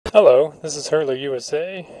Hello, this is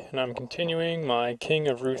RusJuly15, and I'm continuing my King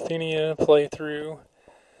of Ruthenia playthrough.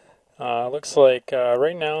 Looks like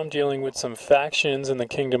right now I'm dealing with some factions in the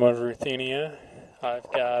Kingdom of Ruthenia.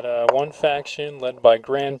 I've got one faction led by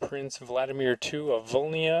Grand Prince Vladimir II of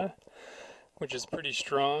Volnia, which is pretty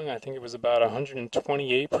strong. I think it was about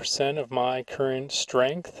 128% of my current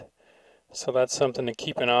strength, so that's something to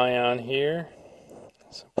keep an eye on here.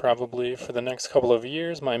 So probably for the next couple of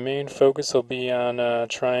years, my main focus will be on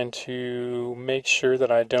trying to make sure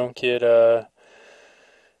that I don't get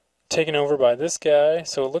taken over by this guy.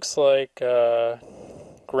 So it looks like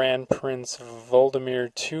Grand Prince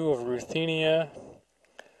Vladimir II of Ruthenia.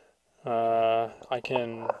 I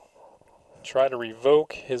can try to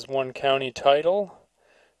revoke his one county title.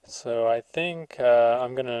 So I think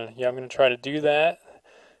I'm gonna try to do that.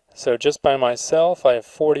 So just by myself, I have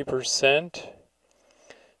 40%.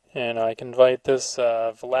 And I can invite this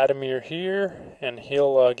Vladimir here, and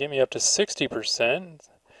he'll get me up to 60%.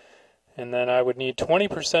 And then I would need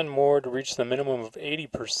 20% more to reach the minimum of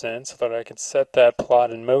 80% so that I could set that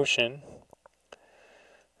plot in motion.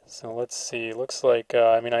 So let's see. Looks like,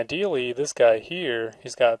 ideally, this guy here,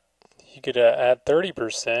 he could add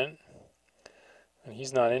 30%. And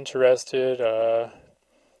he's not interested.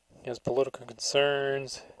 He has political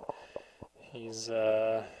concerns. He's,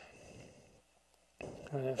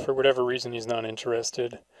 for whatever reason, he's not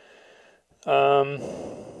interested.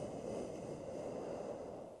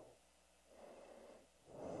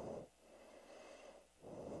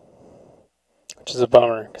 Which is a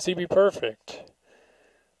bummer, because he'd be perfect.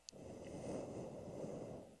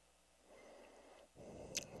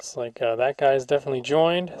 Looks like that guy's definitely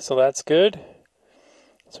joined, so that's good.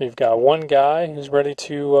 So we've got one guy who's ready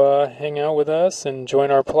to hang out with us and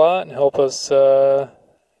join our plot and help us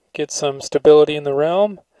get some stability in the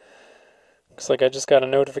realm. Looks like I just got a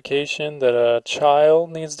notification that a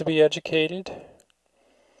child needs to be educated.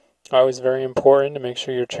 Always very important to make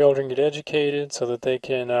sure your children get educated so that they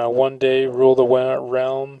can one day rule the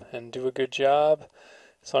realm and do a good job.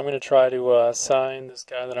 So I'm going to try to assign this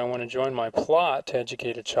guy that I want to join my plot to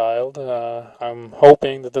educate a child. I'm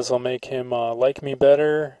hoping that this will make him like me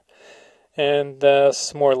better and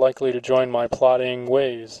thus more likely to join my plotting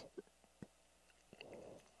ways.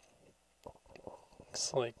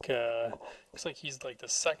 Looks like he's like the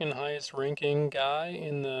second highest ranking guy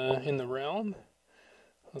in the realm.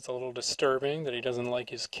 It's a little disturbing that he doesn't like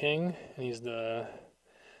his king, and he's the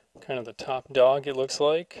kind of the top dog, it looks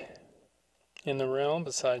like, in the realm,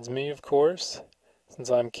 besides me, of course, since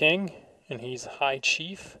I'm king, and he's high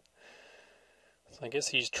chief. So I guess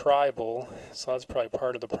he's tribal, so that's probably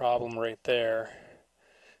part of the problem right there.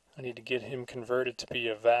 I need to get him converted to be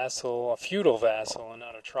a vassal, a feudal vassal, and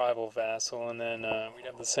not a tribal vassal, and then we'd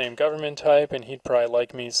have the same government type, and he'd probably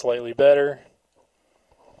like me slightly better.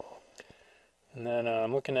 And then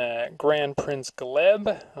I'm looking at Grand Prince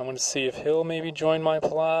Gleb. I want to see if he'll maybe join my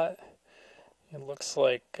plot. It looks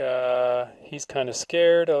like he's kind of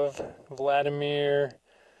scared of Vladimir.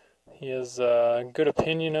 He has a good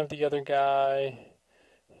opinion of the other guy.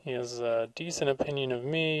 He has a decent opinion of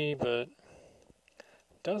me, but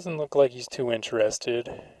doesn't look like he's too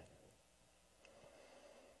interested,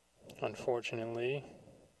 unfortunately.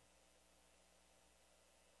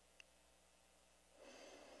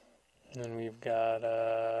 And then we've got,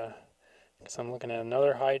 because I'm looking at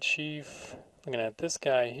another high chief, looking at this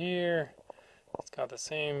guy here. He's got the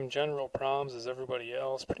same general problems as everybody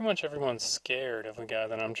else. Pretty much everyone's scared of the guy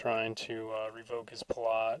that I'm trying to revoke his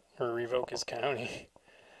plot, or revoke his county.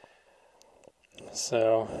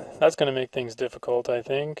 So that's going to make things difficult, I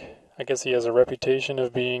think. I guess he has a reputation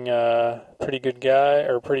of being a pretty good guy,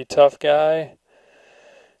 or a pretty tough guy.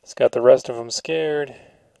 He's got the rest of them scared.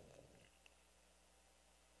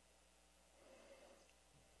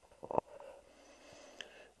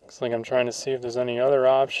 Looks like I'm trying to see if there's any other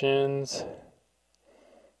options.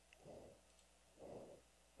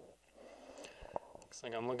 Looks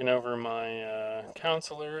like I'm looking over my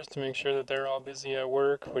counselors to make sure that they're all busy at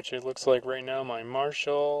work, which it looks like right now my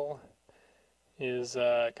marshal is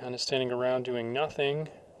kind of standing around doing nothing.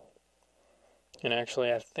 And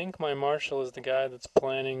actually, I think my marshal is the guy that's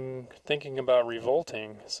thinking about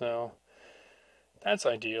revolting, so that's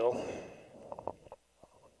ideal.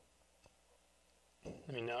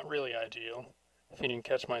 I mean, not really ideal, if you didn't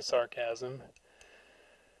catch my sarcasm.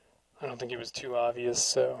 I don't think it was too obvious,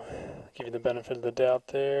 so I'll give you the benefit of the doubt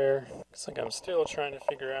there. Looks like I'm still trying to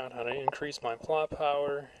figure out how to increase my plot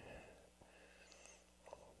power.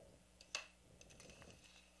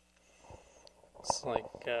 Looks like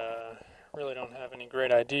really don't have any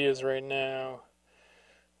great ideas right now.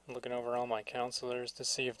 I'm looking over all my counselors to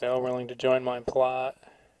see if they're all willing to join my plot.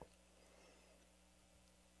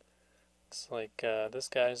 Looks like this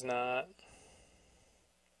guy's not.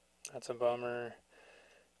 That's a bummer.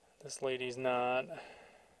 This lady's not.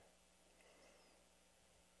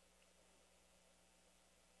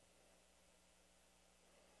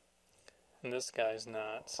 And this guy's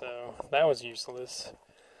not, so that was useless.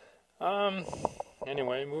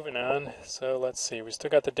 Anyway, moving on. So let's see, we still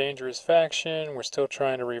got the dangerous faction. We're still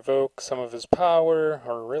trying to revoke some of his power,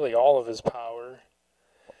 or really all of his power.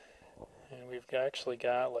 And we've actually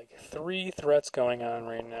got like 3 threats going on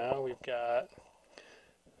right now. We've got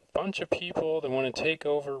a bunch of people that want to take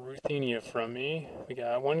over Ruthenia from me. We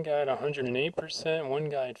got one guy at 108%, one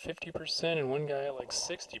guy at 50%, and one guy at like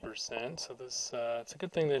 60%. So this, it's a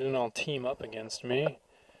good thing they didn't all team up against me,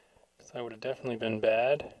 because that would have definitely been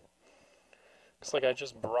bad. Looks like I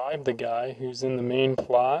just bribed the guy who's in the main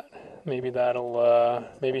plot. Maybe that'll,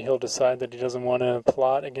 maybe he'll decide that he doesn't want to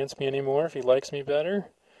plot against me anymore if he likes me better.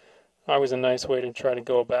 Always a nice way to try to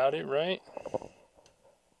go about it, right?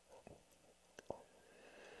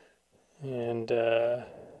 And,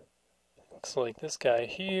 looks like this guy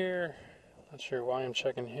here, not sure why I'm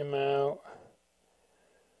checking him out.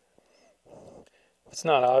 It's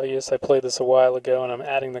not obvious. I played this a while ago and I'm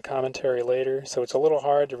adding the commentary later, so it's a little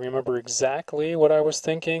hard to remember exactly what I was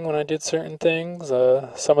thinking when I did certain things.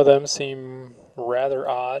 Some of them seem rather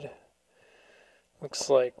odd. Looks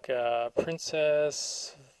like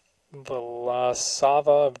Princess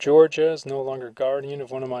Vlasova of Georgia is no longer guardian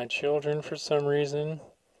of one of my children for some reason.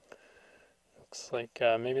 Looks like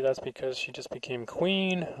maybe that's because she just became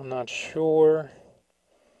queen. I'm not sure.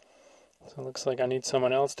 So it looks like I need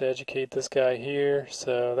someone else to educate this guy here,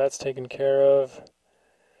 so that's taken care of.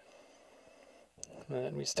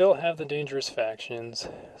 And we still have the dangerous factions,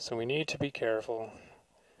 so we need to be careful.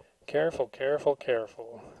 Careful, careful,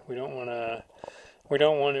 careful. We don't want to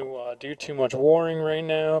do too much warring right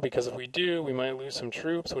now, because if we do, we might lose some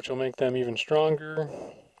troops, which will make them even stronger.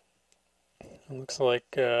 It looks like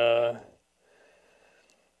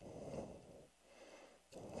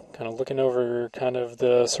kind of looking over kind of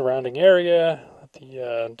the surrounding area,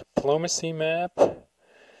 the diplomacy map. You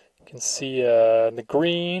can see the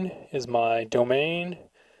green is my domain,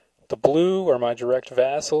 the blue are my direct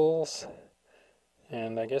vassals,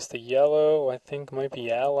 and I guess the yellow I think might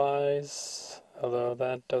be allies, although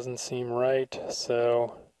that doesn't seem right,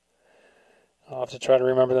 so I'll have to try to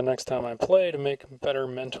remember the next time I play to make a better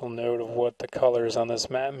mental note of what the colors on this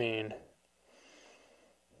map mean.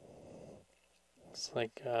 It's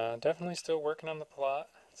like definitely still working on the plot.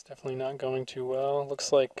 It's definitely not going too well.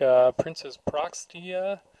 Looks like Princess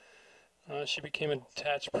Proxtia, she became a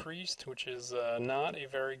detached priest, which is not a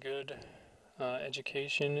very good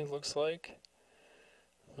education, it looks like.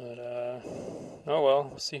 But, oh well,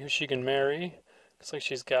 we'll see who she can marry. Looks like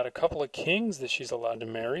she's got a couple of kings that she's allowed to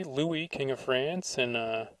marry. Louis, King of France, and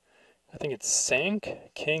I think it's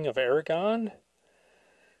Cinq, King of Aragon.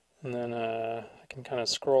 And then I can kind of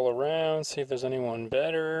scroll around, see if there's anyone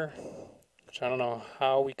better. Which I don't know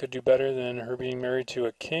how we could do better than her being married to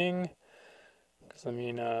a king. Because, I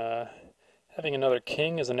mean, having another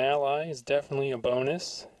king as an ally is definitely a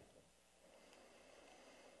bonus.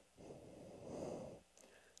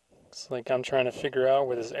 Looks like I'm trying to figure out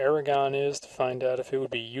where this Aragon is to find out if it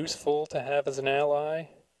would be useful to have as an ally.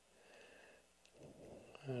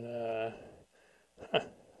 And,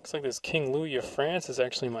 looks like this King Louis of France is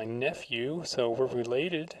actually my nephew, so we're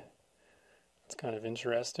related. That's kind of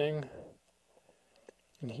interesting.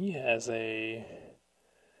 And he has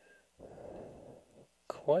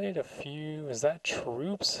quite a few, is that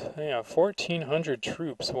troops? Yeah, 1,400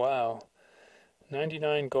 troops, wow.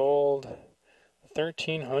 99 gold,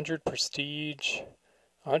 1,300 prestige,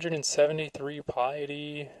 173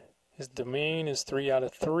 piety. His domain is 3 out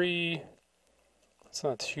of 3. That's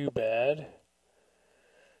not too bad.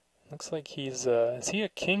 Looks like he's, is he a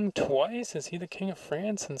king twice? Is he the King of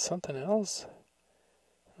France and something else?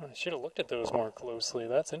 Oh, I should have looked at those more closely.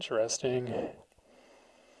 That's interesting.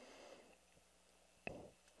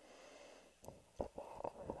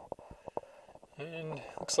 And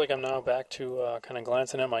looks like I'm now back to kind of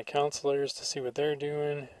glancing at my counselors to see what they're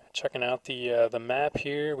doing. Checking out the map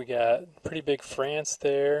here. We got pretty big France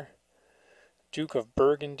there. Duke of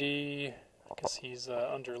Burgundy. I guess he's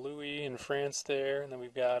under Louis in France there. And then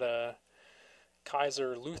we've got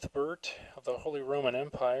Kaiser Luthbert of the Holy Roman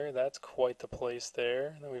Empire. That's quite the place there.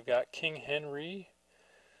 And then we've got King Henry.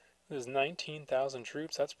 There's 19,000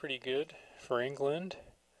 troops. That's pretty good for England.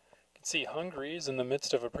 You can see Hungary is in the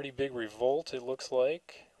midst of a pretty big revolt, it looks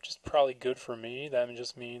like, which is probably good for me. That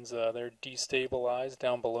just means they're destabilized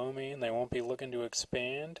down below me and they won't be looking to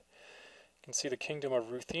expand. You can see the Kingdom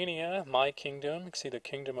of Ruthenia, my kingdom. You can see the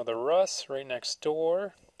Kingdom of the Rus right next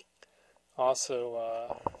door.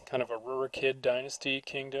 also kind of a Rurikid dynasty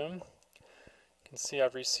kingdom. You can see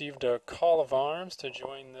I've received a call of arms to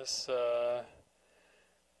join this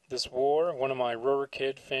this war. One of my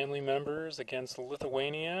Rurikid family members against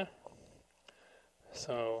Lithuania.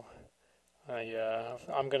 So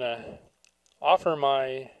I'm gonna offer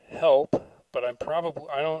my help, but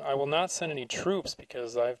I will not send any troops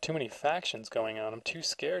because I have too many factions going on. I'm too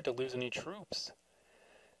scared to lose any troops.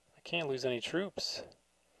 I can't lose any troops.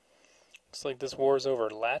 Looks like this war is over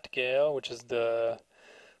Latgale, which is let's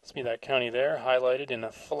see that county there, highlighted in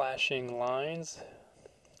the flashing lines.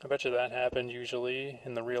 I bet you that happened usually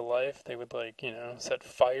in the real life. They would, like, set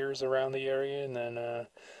fires around the area, and then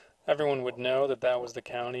everyone would know that that was the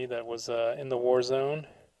county that was in the war zone.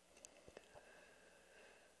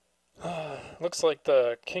 Looks like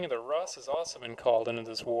the King of the Rus has also been called into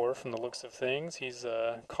this war from the looks of things. He's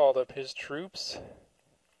called up his troops.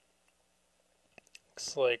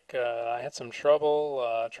 Looks like I had some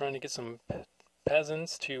trouble trying to get some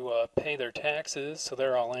peasants to pay their taxes, so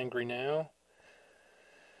they're all angry now.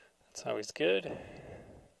 That's always good.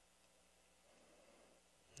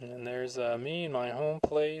 And there's me in my home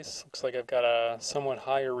place. Looks like I've got a somewhat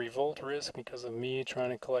higher revolt risk because of me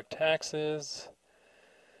trying to collect taxes.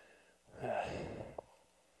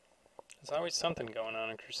 There's always something going on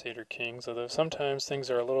in Crusader Kings, although sometimes things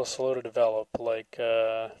are a little slow to develop, like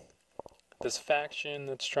this faction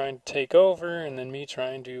that's trying to take over, and then me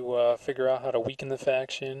trying to figure out how to weaken the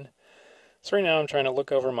faction. So right now I'm trying to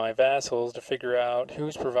look over my vassals to figure out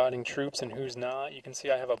who's providing troops and who's not. You can see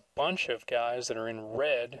I have a bunch of guys that are in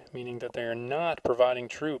red, meaning that they are not providing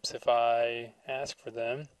troops if I ask for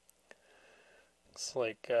them. Looks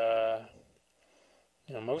like,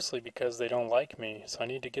 mostly because they don't like me. So I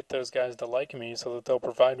need to get those guys to like me so that they'll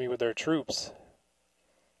provide me with their troops.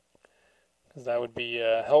 Because that would be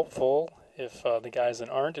helpful if the guys that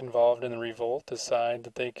aren't involved in the revolt decide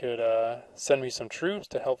that they could send me some troops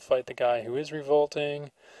to help fight the guy who is revolting,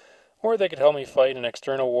 or they could help me fight in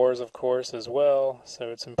external wars, of course, as well. So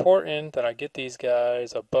it's important that I get these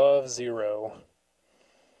guys above 0.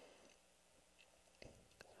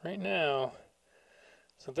 Right now,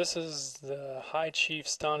 so this is the High Chief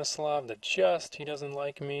Stanislav the Just. He doesn't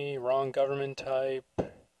like me. Wrong government type.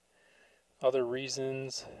 Other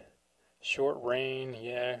reasons. Short reign,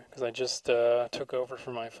 yeah, because I just took over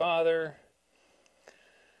for my father.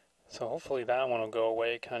 So hopefully that one will go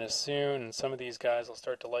away kind of soon, and some of these guys will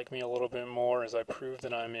start to like me a little bit more as I prove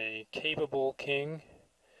that I'm a capable king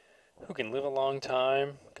who can live a long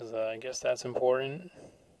time, because I guess that's important.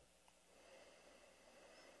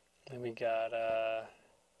 Then we got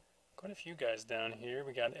quite a few guys down here.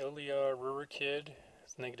 We got Ilya Rurikid,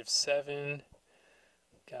 it's -7.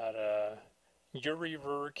 Got Yuri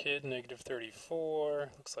Rurikid, -34.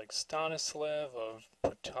 Looks like Stanislav of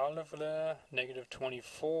Putalovla,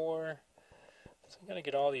 -24. So we gotta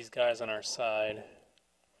get all these guys on our side.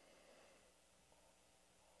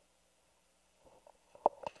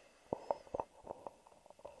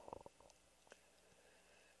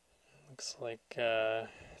 Looks like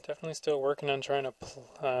definitely still working on trying to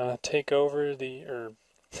take over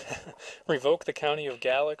revoke the county of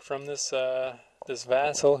Gallic from this this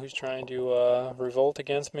vassal who's trying to revolt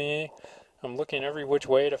against me. I'm looking every which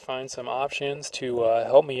way to find some options to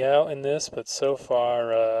help me out in this, but so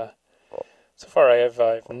far I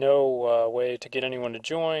have no way to get anyone to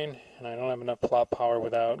join, and I don't have enough plot power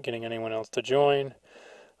without getting anyone else to join.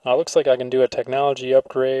 Looks like I can do a technology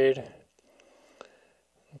upgrade.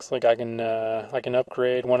 Looks like I can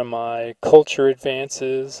upgrade one of my culture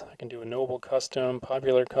advances. I can do a noble custom,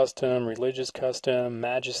 popular custom, religious custom,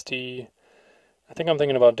 majesty. I think I'm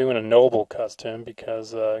thinking about doing a noble custom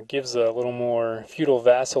because it gives a little more feudal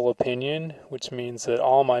vassal opinion, which means that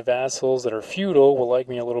all my vassals that are feudal will like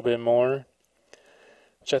me a little bit more,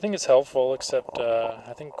 which I think is helpful, except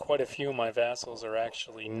I think quite a few of my vassals are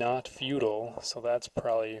actually not feudal, so that's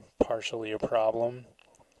probably partially a problem.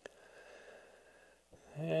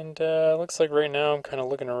 And looks like right now I'm kind of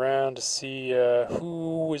looking around to see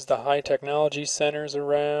who is the high technology centers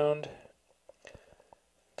around.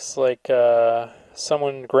 Looks like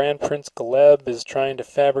Grand Prince Gleb is trying to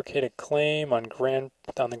fabricate a claim on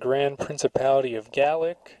the Grand Principality of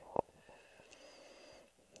Gallic.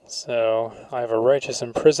 So I have a righteous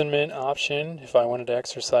imprisonment option if I wanted to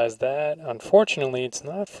exercise that. Unfortunately, it's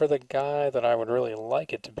not for the guy that I would really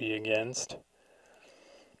like it to be against.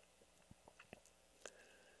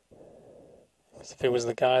 Because if it was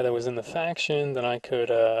the guy that was in the faction, then I could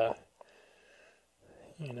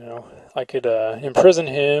imprison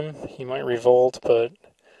him. He might revolt, but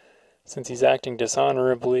since he's acting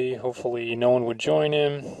dishonorably, hopefully no one would join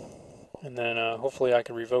him. and then hopefully I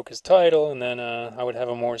could revoke his title, and then I would have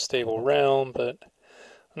a more stable realm, but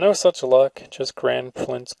no such luck, just Grand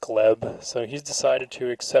Prince Gleb. So he's decided to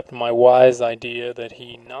accept my wise idea that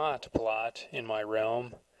he not plot in my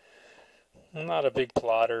realm. I'm not a big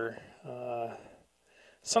plotter.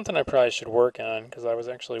 Something I probably should work on, because I was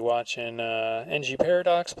actually watching NG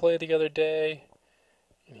Paradox play the other day,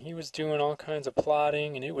 and he was doing all kinds of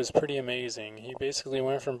plotting, and it was pretty amazing. He basically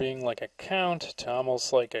went from being like a count to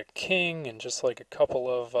almost like a king, and just like a couple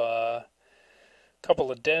of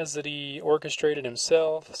deaths that he orchestrated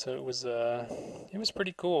himself. So it was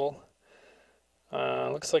pretty cool.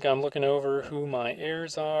 Looks like I'm looking over who my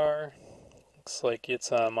heirs are. Looks like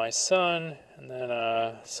it's my son, and then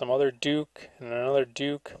some other duke, and another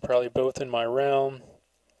duke, probably both in my realm.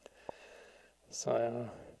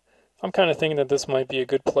 So I'm kind of thinking that this might be a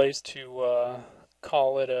good place to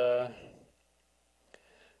call it an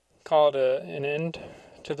end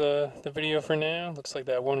to the video for now. Looks like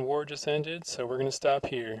that one war just ended, so we're going to stop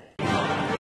here.